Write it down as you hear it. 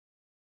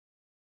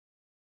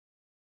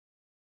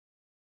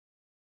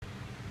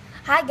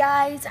Hi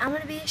guys, I'm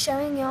going to be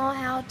showing y'all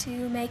how to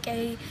make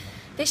a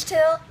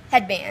fishtail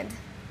headband.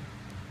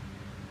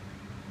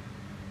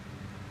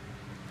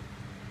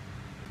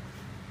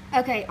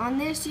 Okay, on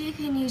this you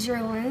can use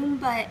your loom,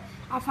 but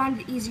I find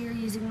it easier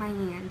using my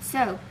hand.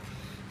 So,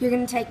 you're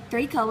going to take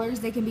 3 colors.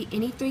 They can be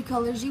any 3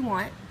 colors you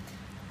want,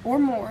 or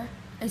more.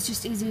 It's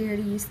just easier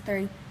to use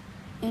 3.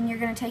 And you're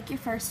going to take your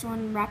first one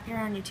and wrap it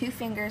around your 2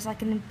 fingers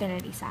like an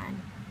infinity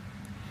sign.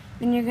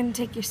 Then you're going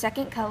to take your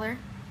second color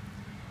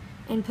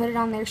and put it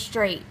on there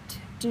straight.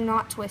 Do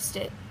not twist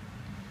it.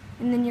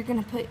 And then you're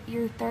going to put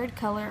your third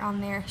color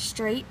on there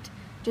straight,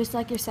 just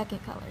like your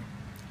second color.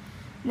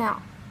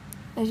 Now,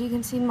 as you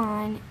can see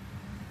mine,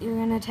 you're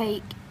going to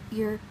take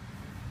your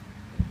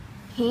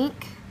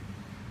pink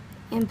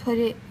and put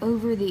it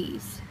over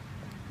these,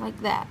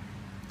 like that.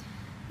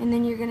 And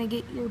then you're going to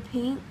get your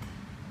pink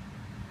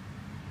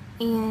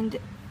and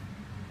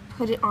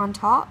put it on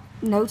top.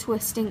 No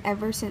twisting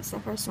ever since the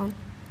first one.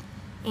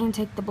 And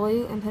take the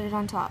blue and put it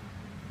on top.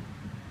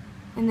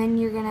 And then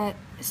you're going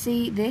to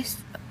see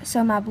this.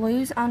 So my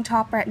blue's on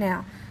top right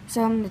now.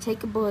 So I'm going to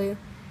take a blue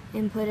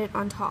and put it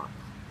on top.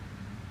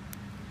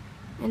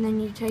 And then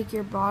you take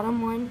your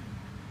bottom one,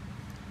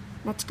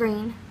 that's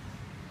green.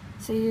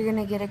 So you're going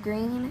to get a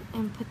green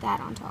and put that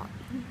on top.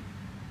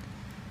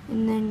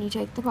 And then you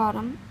take the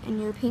bottom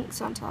and your pink's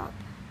on top.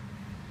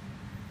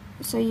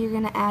 So you're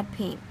going to add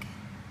pink.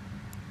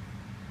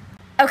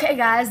 Okay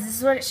guys, this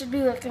is what it should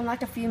be looking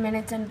like a few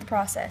minutes into the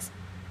process.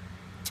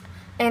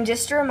 And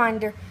just a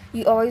reminder,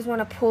 you always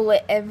want to pull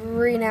it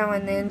every now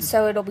and then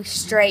so it'll be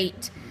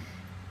straight.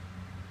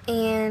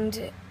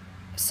 And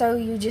so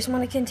you just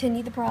want to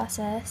continue the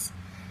process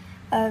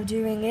of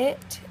doing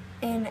it.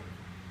 And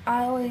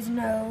I always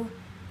know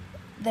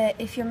that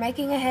if you're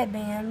making a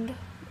headband,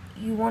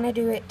 you want to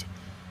do it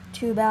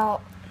to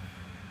about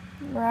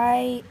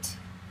right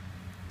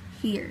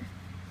here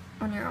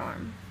on your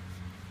arm.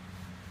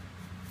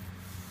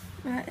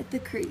 Right at the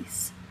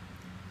crease.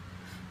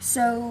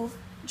 So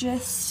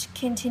just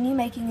continue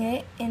making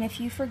it, and if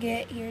you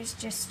forget, I'm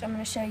going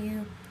to show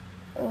you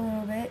a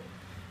little bit,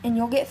 and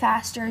you'll get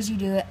faster as you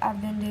do it.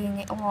 I've been doing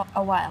it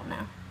a while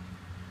now.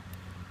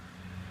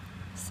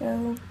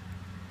 So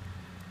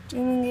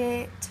doing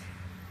it,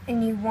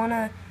 and you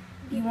wanna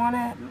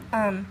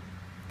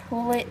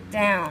pull it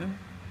down.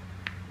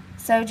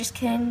 So just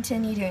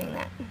continue doing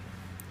that.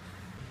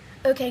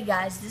 Okay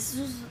guys, this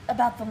is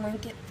about the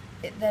link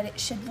that it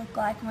should look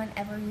like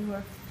whenever you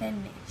are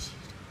finished.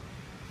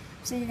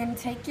 So you're going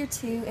to take your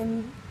 2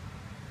 and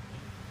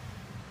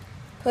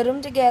put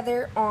them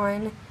together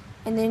on,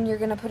 and then you're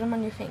going to put them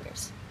on your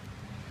fingers.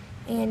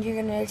 And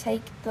you're going to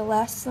take the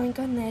last link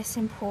on this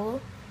and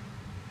pull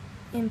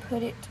and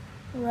put it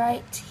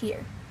right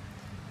here.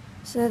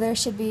 So there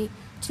should be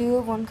 2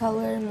 of one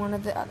color and 1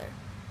 of the other.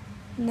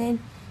 And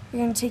then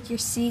you're going to take your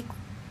C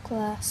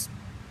clasp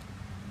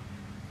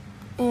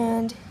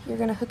and you're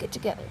going to hook it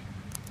together.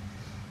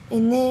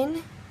 And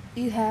then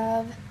you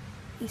have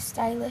a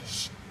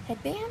stylish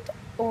headband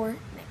or